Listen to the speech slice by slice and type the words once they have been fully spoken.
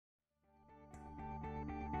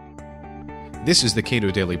This is the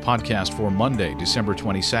Cato Daily Podcast for Monday, December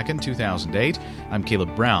 22nd, 2008. I'm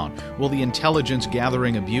Caleb Brown. Will the intelligence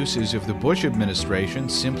gathering abuses of the Bush administration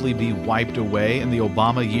simply be wiped away in the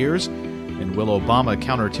Obama years? And will Obama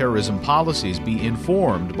counterterrorism policies be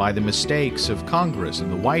informed by the mistakes of Congress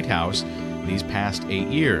and the White House these past 8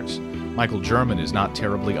 years? Michael German is not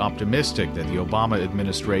terribly optimistic that the Obama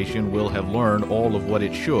administration will have learned all of what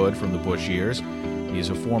it should from the Bush years. He is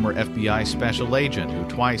a former FBI special agent who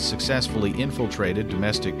twice successfully infiltrated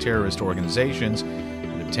domestic terrorist organizations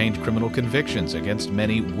and obtained criminal convictions against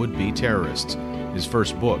many would-be terrorists. His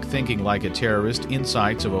first book, Thinking Like a Terrorist: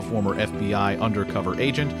 Insights of a Former FBI Undercover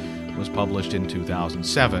Agent, was published in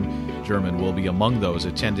 2007. German will be among those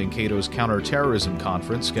attending Cato's counterterrorism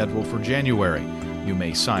conference scheduled for January. You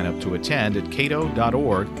may sign up to attend at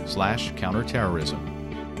cato.org/counterterrorism.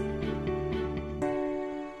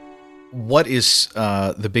 What is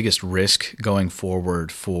the biggest risk going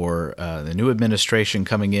forward for the new administration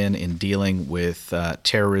coming in dealing with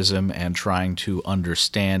terrorism and trying to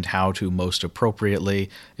understand how to most appropriately,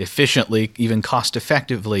 efficiently, even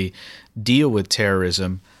cost-effectively deal with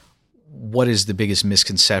terrorism? What is the biggest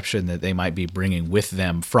misconception that they might be bringing with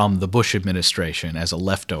them from the Bush administration as a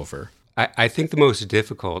leftover? I think the most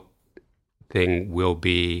difficult thing will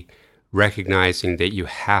be recognizing that you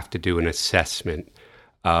have to do an assessment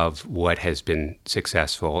of what has been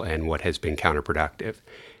successful and what has been counterproductive.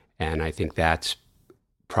 And I think that's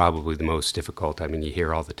probably the most difficult. I mean, you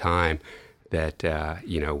hear all the time that,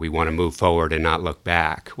 we want to move forward and not look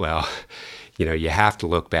back. Well, you have to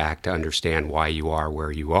look back to understand why you are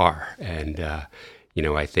where you are. And, I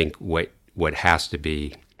think what has to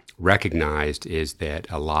be recognized is that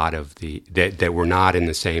a lot of that we're not in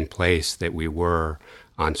the same place that we were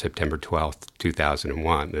on September 12th,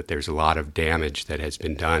 2001, that there's a lot of damage that has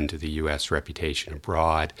been done to the U.S. reputation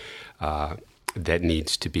abroad that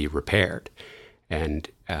needs to be repaired. And,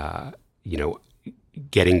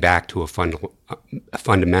 getting back to a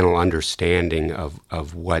fundamental understanding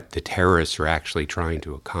of what the terrorists are actually trying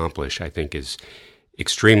to accomplish, I think is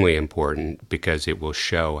extremely important, because it will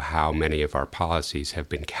show how many of our policies have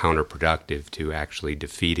been counterproductive to actually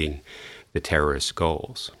defeating the terrorist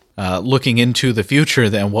goals. Looking into the future,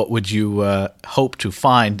 then, what would you hope to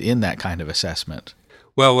find in that kind of assessment?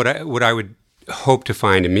 Well, what I would hope to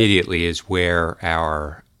find immediately is where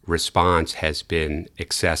our response has been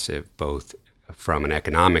excessive, both from an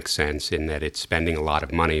economic sense, in that it's spending a lot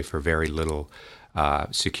of money for very little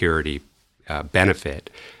security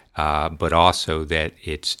benefit, but also that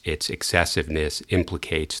its excessiveness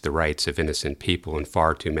implicates the rights of innocent people in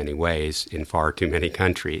far too many ways, in far too many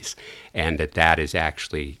countries, and that is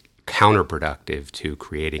actually counterproductive to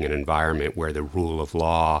creating an environment where the rule of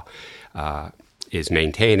law is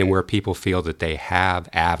maintained and where people feel that they have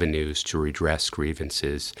avenues to redress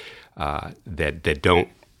grievances that don't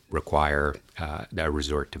require a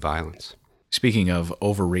resort to violence. Speaking of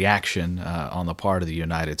overreaction on the part of the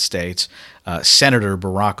United States, Senator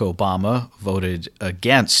Barack Obama voted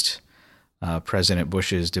against President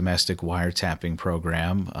Bush's domestic wiretapping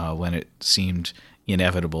program when it seemed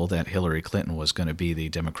inevitable that Hillary Clinton was going to be the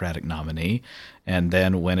Democratic nominee. And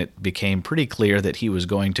then when it became pretty clear that he was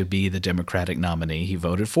going to be the Democratic nominee, he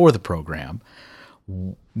voted for the program.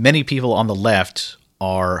 Many people on the left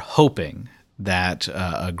are hoping that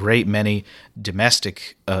a great many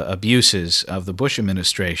domestic abuses of the Bush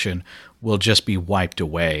administration will just be wiped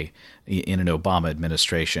away in an Obama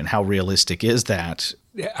administration. How realistic is that?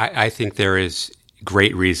 I think there is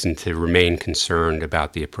great reason to remain concerned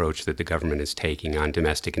about the approach that the government is taking on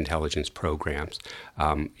domestic intelligence programs.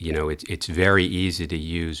 It's very easy to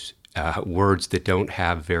use words that don't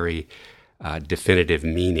have very definitive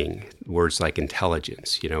meaning, words like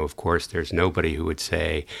intelligence. Of course, there's nobody who would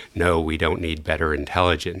say, no, we don't need better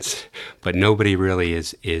intelligence, but nobody really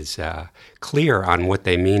is clear on what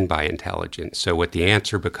they mean by intelligence. So what the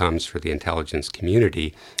answer becomes for the intelligence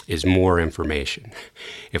community is more information.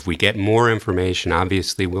 If we get more information,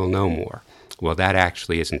 obviously we'll know more. Well, that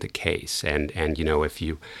actually isn't the case. And if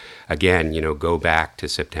you, again, go back to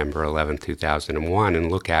September 11, 2001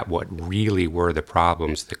 and look at what really were the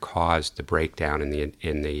problems that caused the breakdown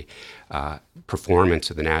in the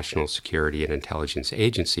performance of the national security and intelligence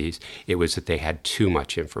agencies, it was that they had too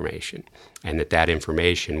much information, and that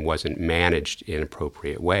information wasn't managed in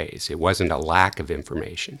appropriate ways. It wasn't a lack of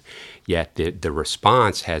information, yet the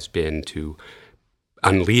response has been to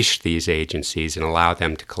unleash these agencies and allow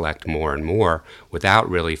them to collect more and more without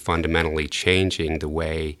really fundamentally changing the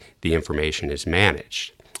way the information is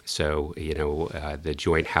managed. So, the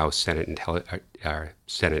Joint House Senate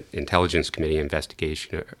Intelligence Committee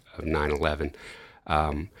investigation of 9/11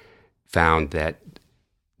 found that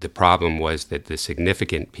the problem was that the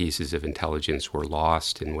significant pieces of intelligence were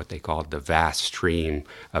lost in what they called the vast stream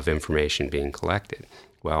of information being collected.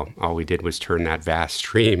 Well, all we did was turn that vast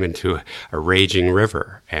stream into a raging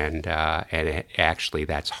river, and actually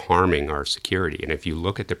that's harming our security. And if you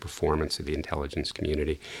look at the performance of the intelligence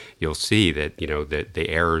community, you'll see that that the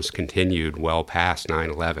errors continued well past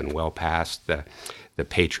 9/11, well past the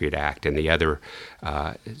Patriot Act and the other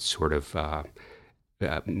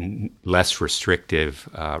less restrictive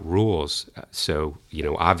rules. So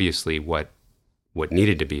obviously what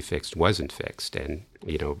needed to be fixed wasn't fixed, and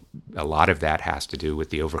a lot of that has to do with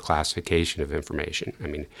the overclassification of information. I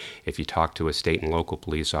mean, if you talk to a state and local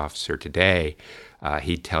police officer today,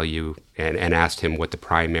 he'd tell you, and asked him what the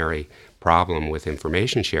primary problem with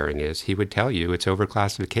information sharing is, he would tell you it's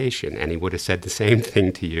overclassification, and he would have said the same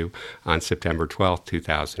thing to you on September 12th,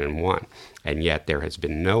 2001. And yet there has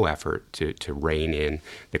been no effort to rein in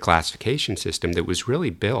the classification system that was really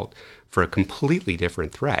built for a completely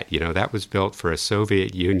different threat. That was built for a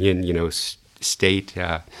Soviet Union, state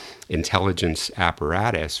intelligence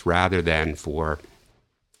apparatus, rather than for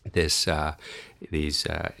these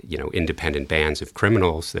independent bands of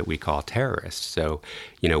criminals that we call terrorists. So,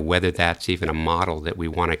 whether that's even a model that we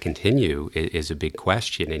want to continue is a big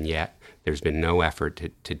question, and yet there's been no effort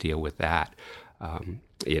to deal with that. And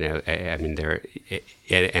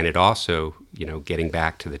it also, getting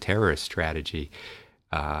back to the terrorist strategy,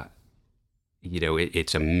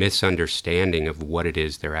 it's a misunderstanding of what it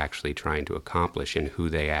is they're actually trying to accomplish and who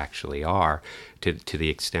they actually are, to the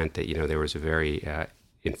extent that, there was a very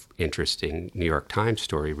interesting New York Times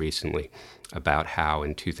story recently about how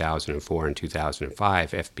in 2004 and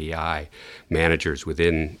 2005, FBI managers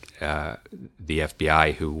within the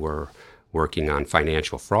FBI who were working on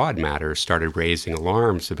financial fraud matters started raising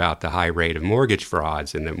alarms about the high rate of mortgage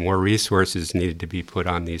frauds, and that more resources needed to be put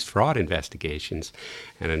on these fraud investigations.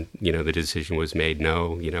 And the decision was made,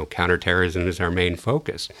 no, counterterrorism is our main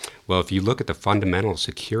focus. Well, if you look at the fundamental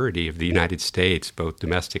security of the United States, both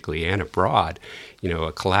domestically and abroad,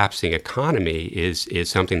 a collapsing economy is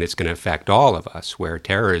something that's going to affect all of us, where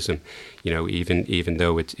terrorism, even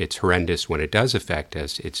though it's horrendous when it does affect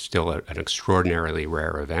us, it's still an extraordinarily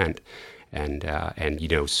rare event. And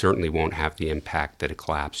certainly won't have the impact that a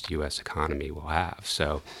collapsed U.S. economy will have.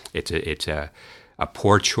 So it's a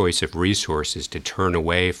poor choice of resources to turn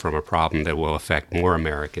away from a problem that will affect more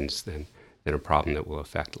Americans than a problem that will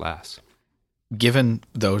affect less. Given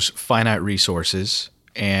those finite resources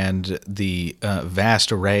and the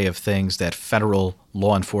vast array of things that federal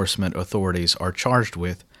law enforcement authorities are charged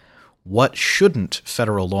with, what shouldn't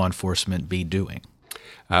federal law enforcement be doing?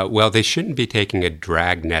 Well, they shouldn't be taking a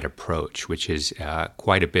dragnet approach, which is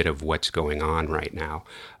quite a bit of what's going on right now,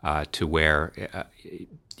 to where,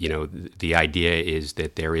 the idea is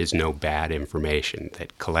that there is no bad information,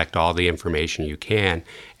 that collect all the information you can,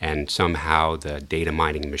 and somehow the data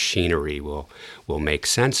mining machinery will make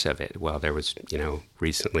sense of it. Well, there was,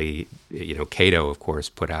 recently, Cato, of course,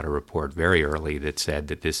 put out a report very early that said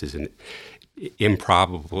that this is an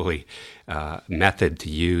improbably method to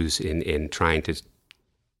use in trying to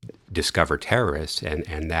discover terrorists,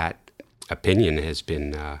 and that opinion has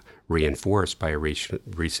been reinforced by a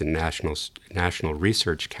recent National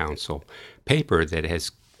Research Council paper that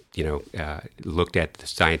has looked at the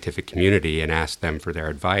scientific community and asked them for their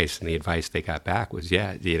advice, and the advice they got back was,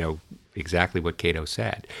 exactly what Cato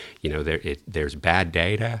said. There's bad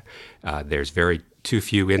data, there's very too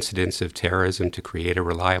few incidents of terrorism to create a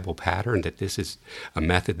reliable pattern, that this is a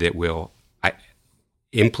method that will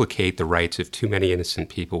implicate the rights of too many innocent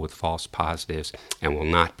people with false positives and will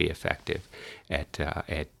not be effective at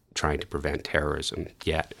trying to prevent terrorism.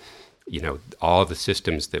 Yet, all the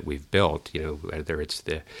systems that we've built, whether it's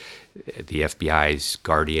the FBI's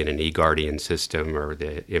Guardian and eGuardian system or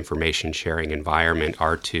the information sharing environment,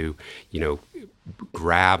 are to,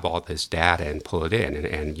 grab all this data and pull it in.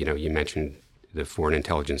 And you mentioned the Foreign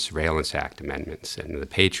Intelligence Surveillance Act amendments and the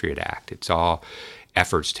Patriot Act. It's all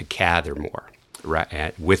efforts to gather more,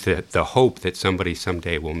 right, with the hope that somebody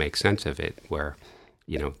someday will make sense of it, where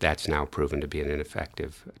that's now proven to be an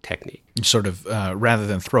ineffective technique. Sort of, rather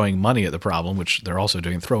than throwing money at the problem, which they're also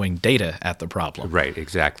doing, throwing data at the problem. Right,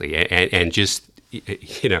 exactly. And just,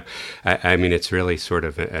 it's really sort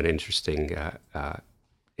of an interesting,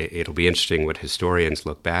 it'll be interesting what historians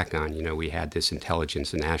look back on. We had this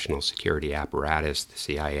intelligence and national security apparatus, the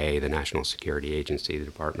CIA, the National Security Agency, the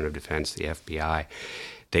Department of Defense, the FBI,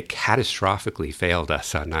 that catastrophically failed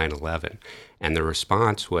us on 9/11. And the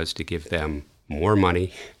response was to give them more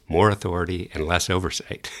money, more authority, and less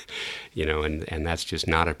oversight, and that's just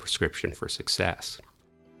not a prescription for success.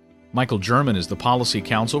 Michael German is the Policy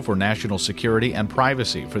Counsel for National Security and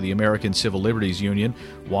Privacy for the American Civil Liberties Union,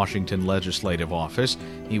 Washington Legislative Office.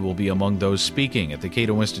 He will be among those speaking at the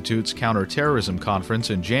Cato Institute's Counterterrorism Conference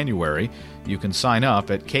in January. You can sign up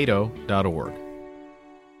at cato.org.